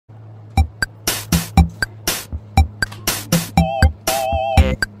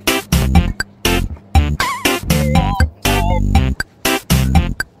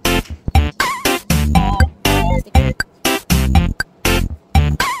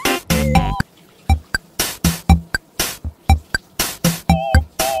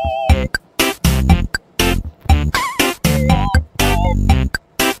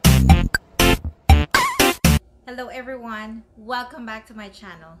Welcome back to my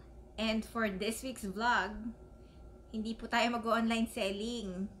channel. And for this week's vlog, hindi po tayo mag-online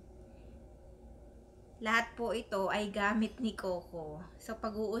selling. Lahat po ito ay gamit ni Coco. So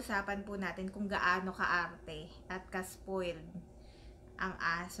pag-uusapan po natin kung gaano kaarte at ka-spoiled ang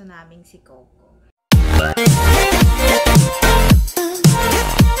aso naming si Coco.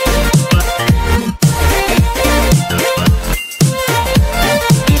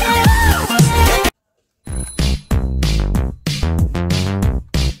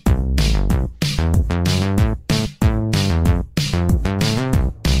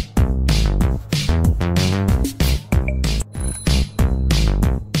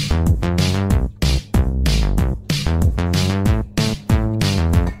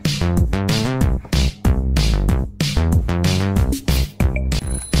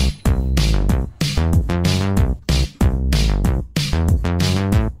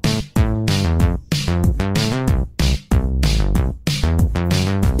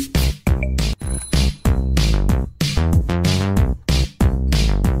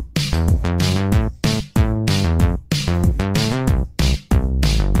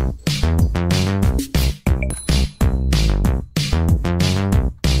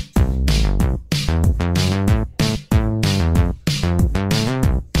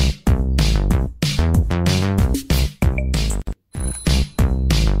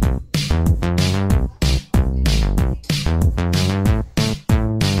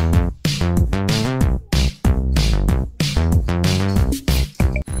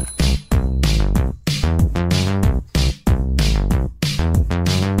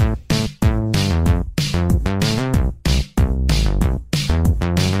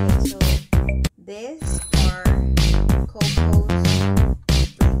 These are Coco's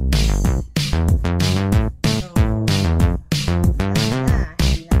treats. So,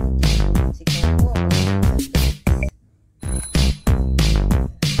 hindi natin si Coco.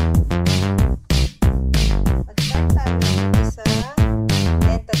 Pag-start tayo sa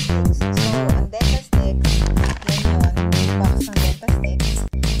Necessities. So, ang Necessities, yan yun, box ng Necessities.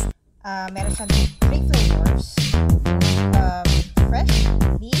 Meron siyang 3 flavors. Fresh,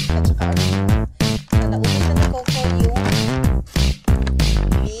 beef, at saka original. So, naubos na ni Coco yung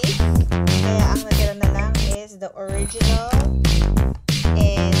beef. Kaya ang natira na lang is the original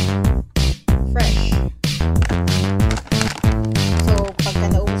and fresh. So,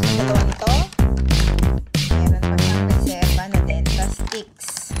 pagka naubos ng dalawa nito, meron pa siyang reserva na denta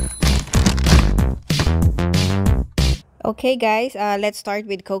sticks. Okay guys, let's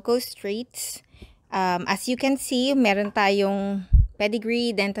start with Coco's treats. As you can see, meron tayong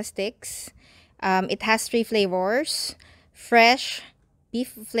pedigree denta sticks. It has 3 flavors: fresh,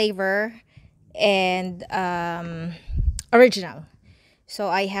 beef flavor, and original. So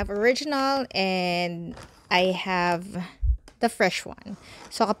I have original and I have the fresh one.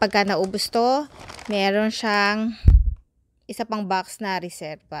 So kapag ka naubos to, meron siyang isa pang box na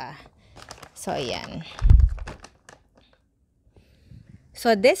reserva. So ayan.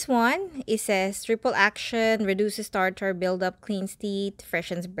 So this one, it says triple action, reduces tartar buildup, cleans teeth,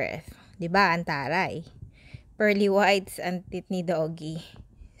 freshens breath. Diba? Ang taray. Pearly whites and teeth ni doggy.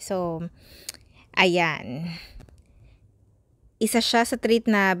 So, ayan. Isa siya sa treat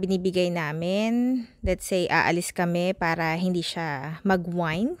na binibigay namin. Let's say, aalis kami para hindi siya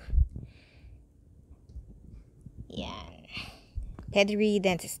mag-whine. Yan. Pedigree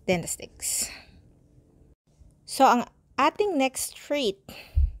Dentasticks. So, ang ating next treat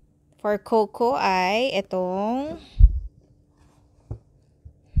for Coco ay itong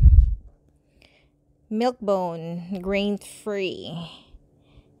milk bone, grain-free.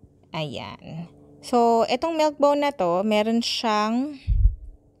 Ayan. So, itong milk bone na to, meron siyang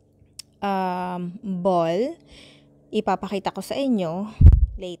ball. Ipapakita ko sa inyo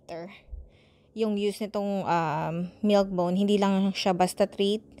later. Yung use nitong milk bone, hindi lang siya basta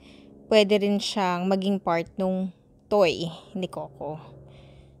treat. Pwede rin siyang maging part nung toy ni Coco.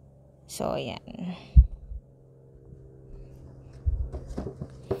 So, ayan.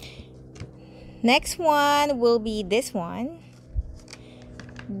 Next one will be this one.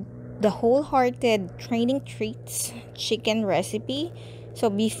 The Wholehearted Training Treats Chicken Recipe.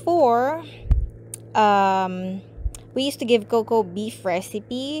 So, before, we used to give Coco beef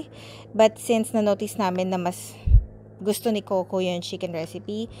recipe. But since na-notice namin na mas gusto ni Coco yung chicken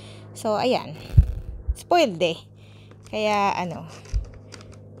recipe, so, ayan. Spoiled eh. Kaya,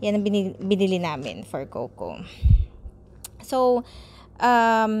 yan ang binili namin for Coco. So,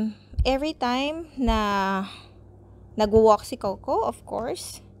 every time na nag-walk si Coco, of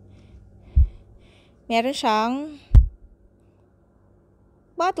course, meron siyang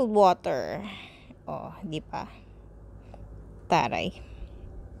bottled water. Oh, di pa? Taray.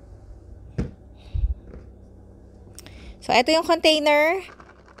 So, ito yung container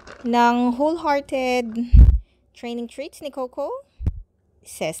ng Wholehearted Training Treats ni Coco. It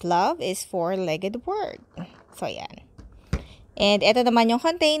says, love is four-legged word. So, yan. And ito naman yung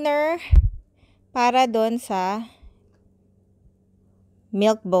container para doon sa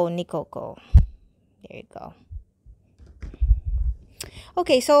milk bone ni Coco. There you go.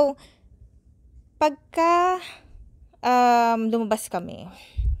 Okay, so, pagka lumabas kami,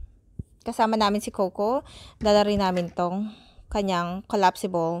 kasama namin si Coco, dala rin namin tong kanyang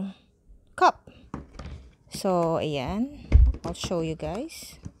collapsible cup. So, ayan. I'll show you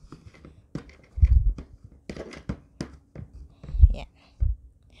guys. Ayan.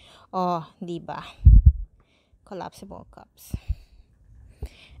 Oh, diba? Collapsible cups.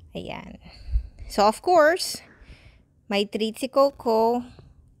 Ayan. So, of course, may treat si Coco.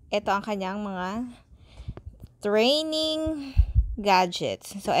 Ito ang kanyang mga training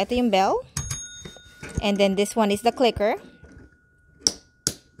gadgets. So, ito yung bell. And then, this one is the clicker.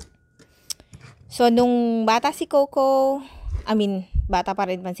 So, nung bata si Coco, bata pa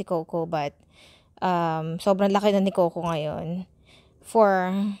rin man si Coco, but sobrang laki na ni Coco ngayon.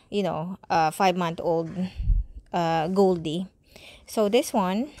 For, 5-month-old Goldie. So, this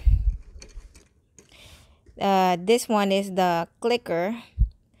one is the clicker.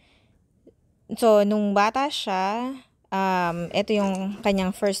 So, nung bata siya, ito yung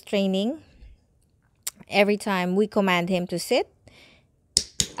kanyang first training. Every time we command him to sit,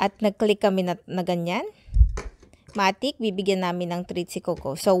 at nag-click kami na ganyan, matik, bibigyan namin ng treat si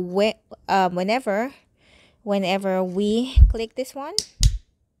Coco. So, whenever we click this one,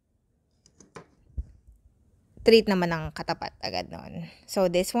 treat naman ng katapat agad noon. So,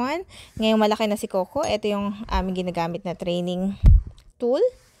 this one, ngayong malaki na si Coco, ito yung aming ginagamit na training tool.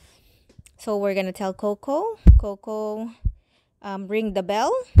 So, we're gonna tell Coco, ring the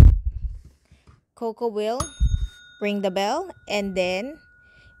bell. Coco will ring the bell, and then,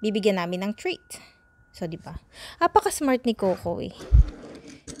 bibigyan namin ng treat. So, di ba? Apaka-smart ni Coco eh.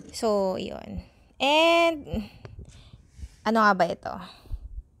 So, yun. And, ano nga ba ito?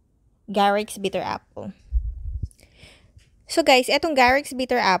 Garrick's Bitter Apple. So, guys, etong Garrick's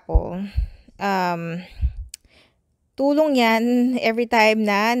Bitter Apple, tulong yan every time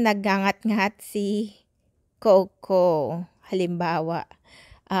na nagngangat-ngat si Coco. Halimbawa,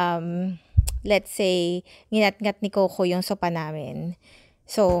 let's say, nginat-ngat ni Coco yung sopa namin.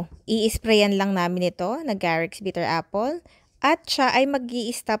 So, i-sprayan lang namin ito na Garrick's Bitter Apple. At siya ay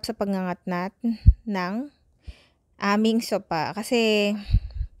mag-i-stop sa pagngangat-nat ng aming sopa. Kasi,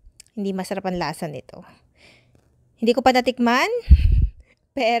 hindi masarap ang lasa nito. Hindi ko pa natikman.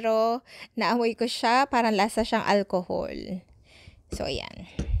 Pero, naamoy ko siya. Parang lasa siyang alcohol. So,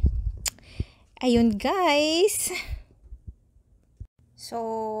 ayan. Ayun, guys. So,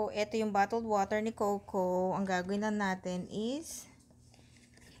 ito yung bottled water ni Coco. Ang gagawin na natin is,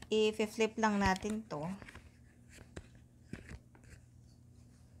 i-flip lang natin to.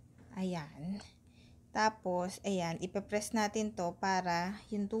 Ayan. Tapos, ayan, ipapress natin to para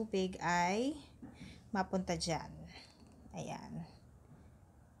yung tubig ay mapunta dyan. Ayan.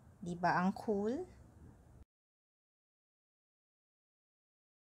 Diba ang cool?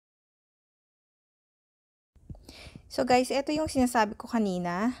 So guys, ito yung sinasabi ko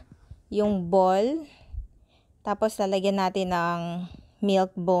kanina. Yung ball. Tapos lalagyan natin ng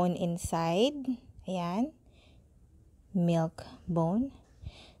milk bone inside. Ayan. Milk bone.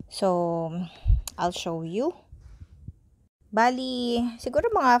 So, I'll show you. Bali, siguro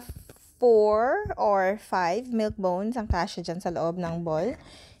mga 4 or 5 milk bones ang kasya dyan sa loob ng ball.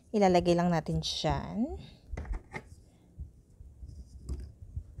 Ilalagay lang natin dyan.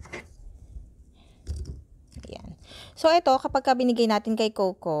 Ayan. So, ito, kapag binigay natin kay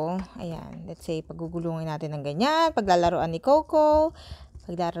Coco, ayan, let's say, pagugulungin natin ng ganyan, paglalaroan ni Coco,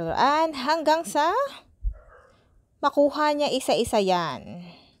 paglalaroan, hanggang sa makuha niya isa-isa yan.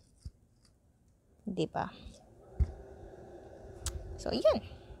 Diba? So, yan.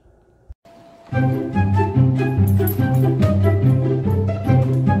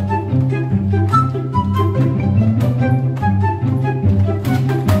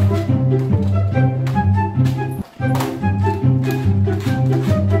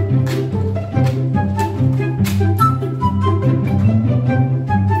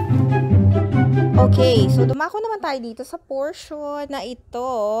 Okay, so dumako naman tayo dito sa portion na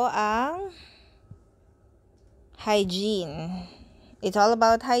ito ang hygiene. It's all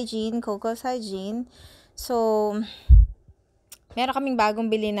about hygiene, Coco's hygiene. So, meron kaming bagong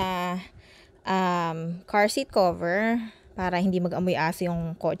bili na car seat cover para hindi mag-amoy aso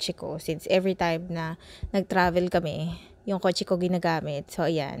yung kotse ko since every time na nag-travel kami, yung kotse ko ginagamit. So,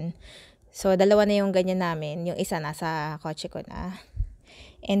 ayan. So, dalawa na yung ganyan namin. Yung isa nasa kotse ko na.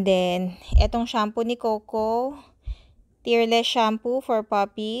 And then, etong shampoo ni Coco, tearless shampoo for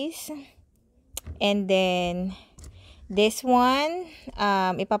puppies. And then, this one,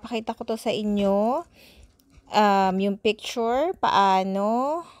 ipapakita ko to sa inyo. Yung picture,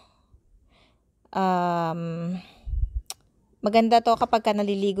 paano. Maganda to kapag ka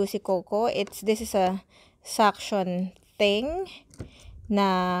naliligo si Coco. This is a suction thing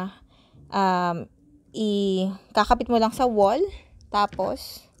na kakapit mo lang sa wall.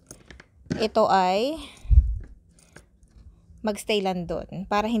 Tapos, ito ay magstay lang doon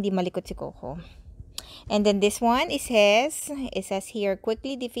para hindi malikot si Coco. And then this one, it says here,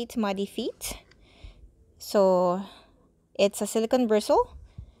 quickly defeats muddy feet. So, it's a silicone bristle.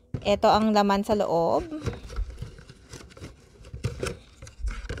 Ito ang laman sa loob.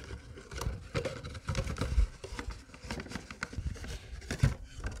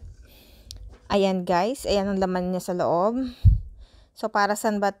 Ayan guys, ayan ang laman niya sa loob. So, para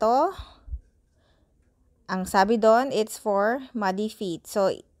saan ba to? Ang sabi doon, it's for muddy feet.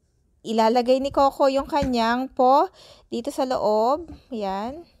 So, ilalagay ni Coco yung kanyang po dito sa loob.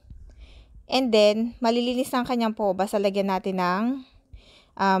 Ayan. And then, malilinis ang kanyang po. Basta lagyan natin ng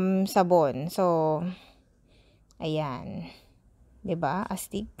sabon. So, ayan. Diba?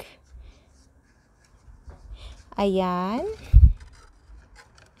 Astig. Ayan.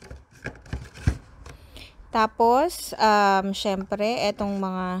 Tapos, syempre, etong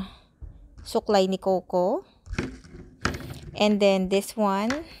mga suklay ni Coco. And then, this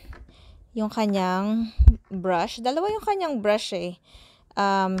one, yung kanyang brush. Dalawa yung kanyang brush eh.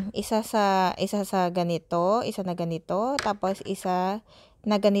 Isa sa ganito, isa na ganito, tapos isa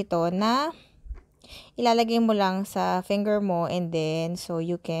na ganito na ilalagay mo lang sa finger mo and then, so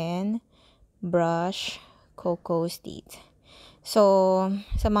you can brush Coco's teeth. So,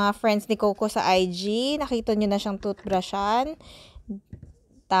 sa mga friends ni Coco sa IG, nakita nyo na siyang toothbrushan.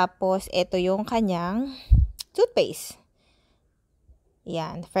 Tapos, ito yung kanyang toothpaste.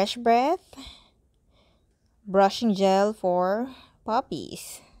 Yan. Fresh Breath. Brushing gel for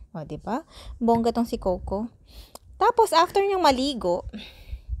puppies. O, diba? Bongga tong si Coco. Tapos, after niyang maligo,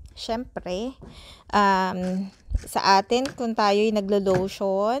 syempre, sa atin, kung tayo'y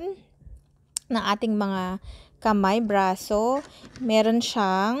naglo-lotion ng ating mga kamay, braso, meron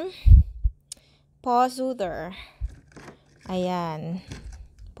siyang paw soother. Ayan.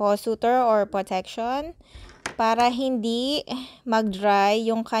 Paw soother or protection para hindi mag-dry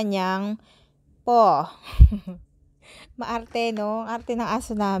yung kanyang paw. Maarte, no? Arte ng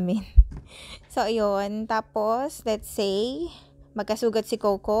aso namin. So, yun. Tapos, let's say, magkasugat si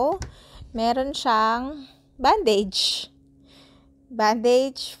Coco. Meron siyang bandage.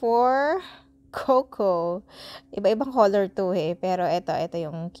 Bandage for Coco. Iba-ibang color to eh. Pero ito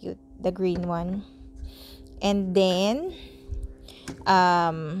yung cute. The green one. And then,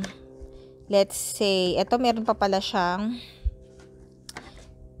 let's say, ito meron pa pala siyang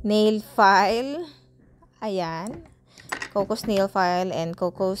nail file. Ayan. Coco's nail file and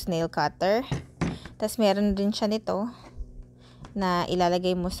Coco's nail cutter. Tapos meron din siya nito na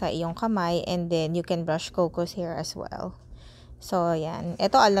ilalagay mo sa iyong kamay and then you can brush Coco's hair as well. So, yan.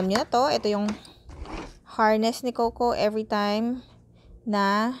 Ito, alam nyo na to. Ito yung harness ni Coco every time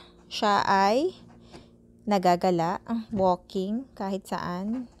na siya ay nagagala, walking, kahit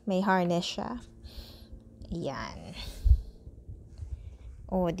saan. May harness siya. Yan.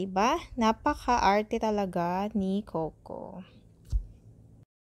 O, diba? Napaka-arte talaga ni Coco.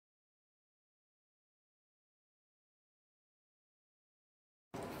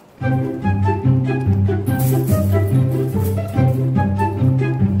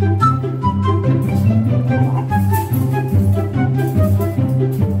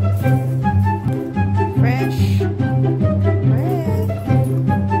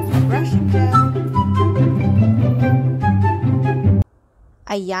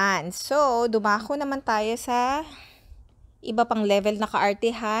 Ayan. So, dumako naman tayo sa iba pang level na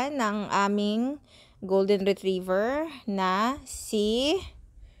kaartehan ng aming Golden Retriever na si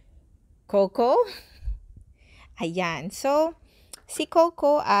Coco. Ayan. So, si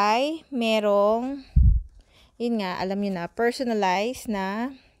Coco ay merong, yun nga, alam nyo na, personalized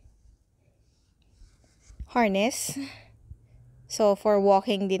na harness. So, for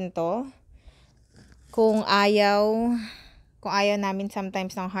walking din to. Kung ayaw namin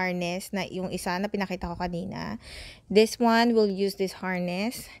sometimes ng harness na yung isa na pinakita ko kanina, this one will use this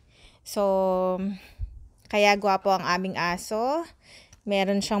harness. So, kaya gwapo ang aming aso.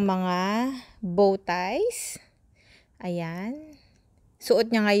 Meron siyang mga bow ties. Ayan. Suot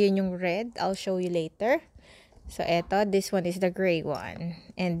niya ngayon yung red. I'll show you later. So, eto, this one is the gray one.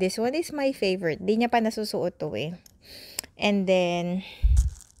 And this one is my favorite. Di niya pa nasusuot to eh. And then,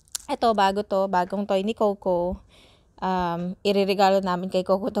 eto, bagong toy ni Coco. Iririgalo namin kay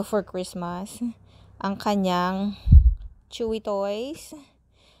Coco to for Christmas. Ang kanyang Chewy toys.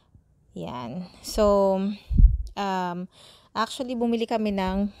 Yan. So, actually, bumili kami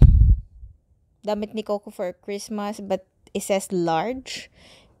ng damit ni Coco for Christmas, but it says large.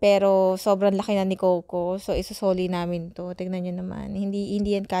 Pero sobrang laki na ni Coco. So, isusoli namin to. Tignan nyo naman. Hindi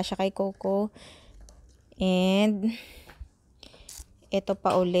yan kasya kay Coco. And, ito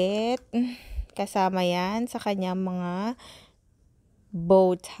pa ulit. Kasama yan sa kanyang mga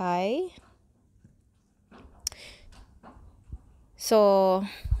bow tie. So,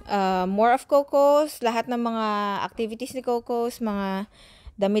 more of Coco's. Lahat ng mga activities ni Coco's, mga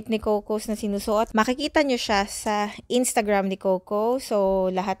damit ni Coco's na sinusuot. Makikita nyo siya sa Instagram ni Coco. So,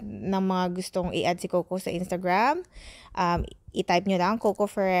 lahat ng mga gustong i-add si Coco sa Instagram, i-type nyo lang, Coco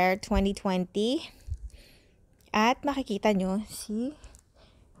Ferrer 2020. At makikita nyo si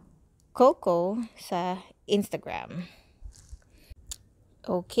Coco sa Instagram.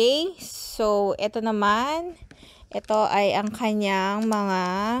 Okay, so ito naman. Ito ay ang kanyang mga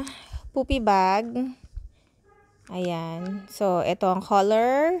poopy bag. Ayan. So, ito ang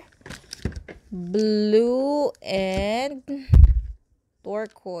color. Blue and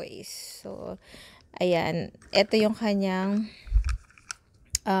turquoise. So, ayan. Ito yung kanyang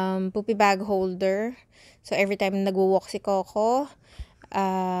poopy bag holder. So, every time nag-walk si Coco,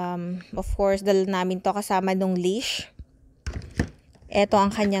 of course, dala namin to kasama nung leash. Ito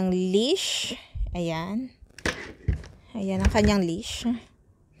ang kanyang leash. Ayan. Ayan ang kanyang leash.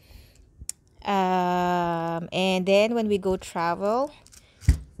 And then, when we go travel,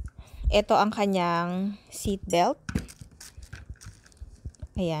 ito ang kanyang seat belt.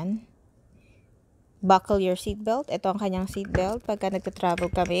 Ayan. Buckle your seat belt. Ito ang kanyang seat belt pagka nagta-travel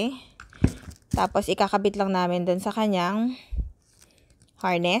kami. Tapos, ikakabit lang namin dun sa kanyang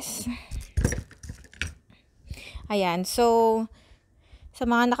harness. Ayan. So, sa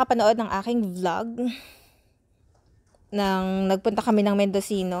mga nakapanood ng aking vlog, nang nagpunta kami ng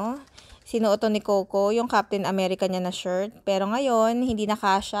Mendocino, sinuot ni Coco yung Captain America niya na shirt. Pero ngayon, hindi na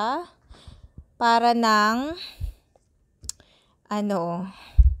kasya. Para ng,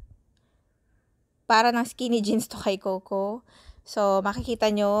 para ng skinny jeans to kay Coco. So, makikita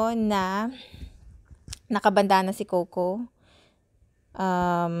nyo na nakabanda na si Coco.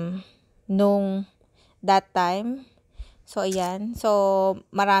 Nung that time. So, ayan. So,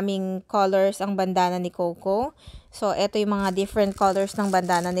 maraming colors ang bandana ni Coco. So, ito yung mga different colors ng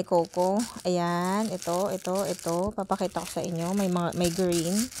bandana ni Coco. Ayan. Ito. Papakita ko sa inyo. May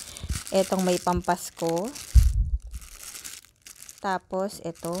green. Itong may pampasko. Tapos,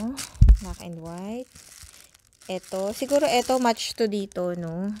 ito. Black and white. Ito. Siguro ito match to dito,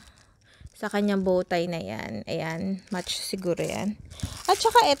 no? Sa kanyang bow tie na yan. Ayan. Match siguro yan. At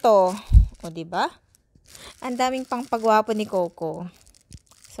saka ito. O, diba? Ang daming pang pagwapo ni Coco.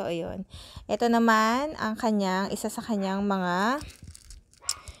 So, ayun. Ito naman, ang kanyang, isa sa kanyang mga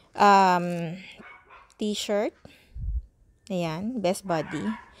t-shirt. Ayan, best buddy.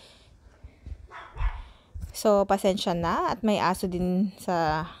 So, pasensya na. At may aso din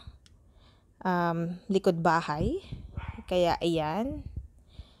sa likod bahay. Kaya, ayan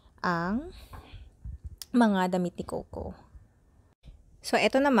ang mga damit ni Coco. So,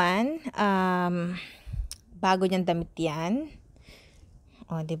 ito naman, bago niyang damit yan.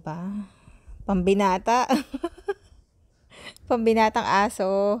 O, diba? Pambinata. Pambinatang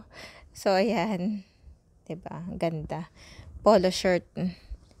aso. So, ayan. Diba? Ganda. Polo shirt.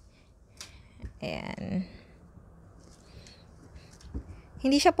 Ayan.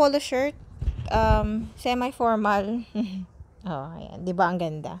 Hindi siya polo shirt. Semi-formal. Oh, ayan. Diba? Ang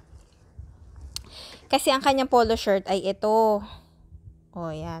ganda. Kasi ang kanyang polo shirt ay ito.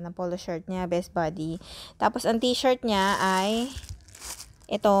 Oh, yan. Ang polo shirt niya, best buddy. Tapos, ang t-shirt niya ay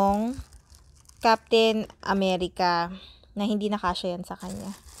itong Captain America na hindi nakasya yan sa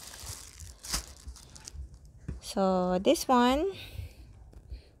kanya. So, this one.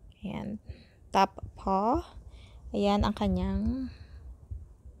 Ayan. Top paw. Ayan ang kanyang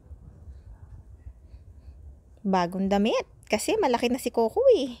bagong damit. Kasi malaki na si Coco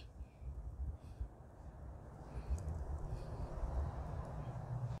eh.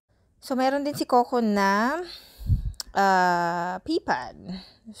 So, meron din si Coco na pee-pad.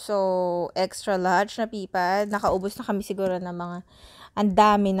 So, extra large na pee-pad. Nakaubos na kami siguro ng mga ang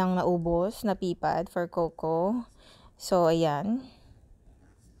dami nang naubos na pee-pad for Coco. So, ayan.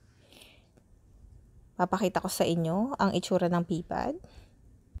 Papakita ko sa inyo ang itsura ng pee-pad.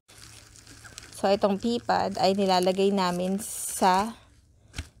 So, itong pea pad ay nilalagay namin sa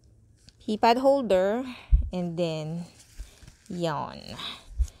pea pad holder. And then, yon.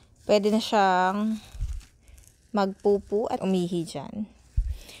 Pwede na siyang magpupo at umihi dyan.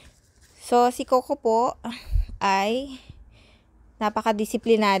 So, si Coco po ay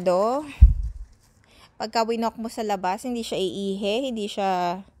napakadisiplinado. Pagka winok mo sa labas, hindi siya iihi, hindi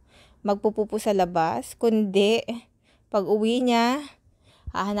siya magpupupo sa labas, kundi pag uwi niya,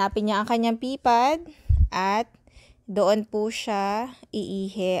 hahanapin niya ang kanyang pea pad at doon po siya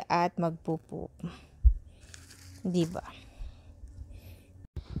iihi at magpupo. Diba?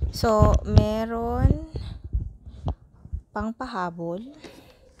 So, meron pang pahabol.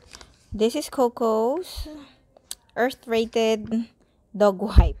 This is Coco's Earth-rated dog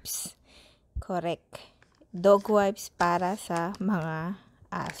wipes. Correct. Dog wipes para sa mga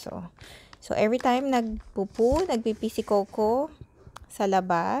aso. So, every time nagpipi si Coco sa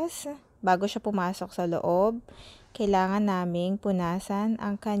labas, bago siya pumasok sa loob, kailangan naming punasan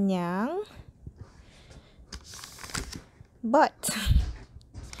ang kanyang butt.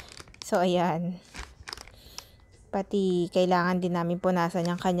 So, ayan. Pati, kailangan din namin punasan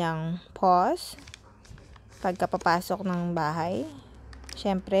yung kanyang paws pagkapapasok ng bahay.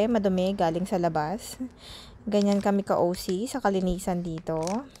 Siyempre, madumi galing sa labas. Ganyan kami ka-OC sa kalinisan dito.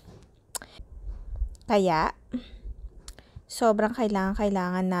 Kaya, sobrang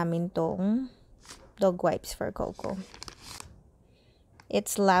kailangan namin tong dog wipes for Coco.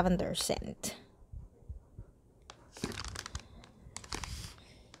 It's lavender scent.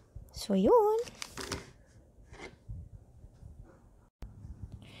 So, yun.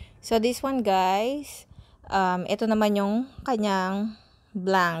 So, this one, guys, ito naman yung kanyang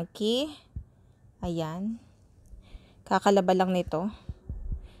blankie. Ayan. Kakalaba lang nito.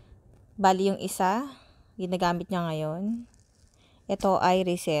 Bali yung isa, ginagamit niya ngayon. Ito ay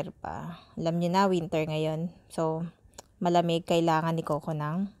reserva. Alam niyo na, winter ngayon. So, malamig, kailangan ni Coco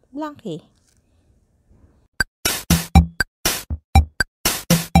ng blankie.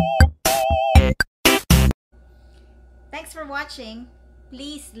 Thanks for watching.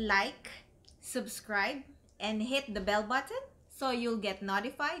 Please like, subscribe, and hit the bell button so you'll get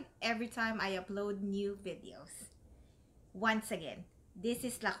notified every time I upload new videos. Once again, this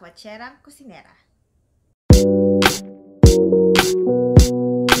is La Cuachera Cocinera.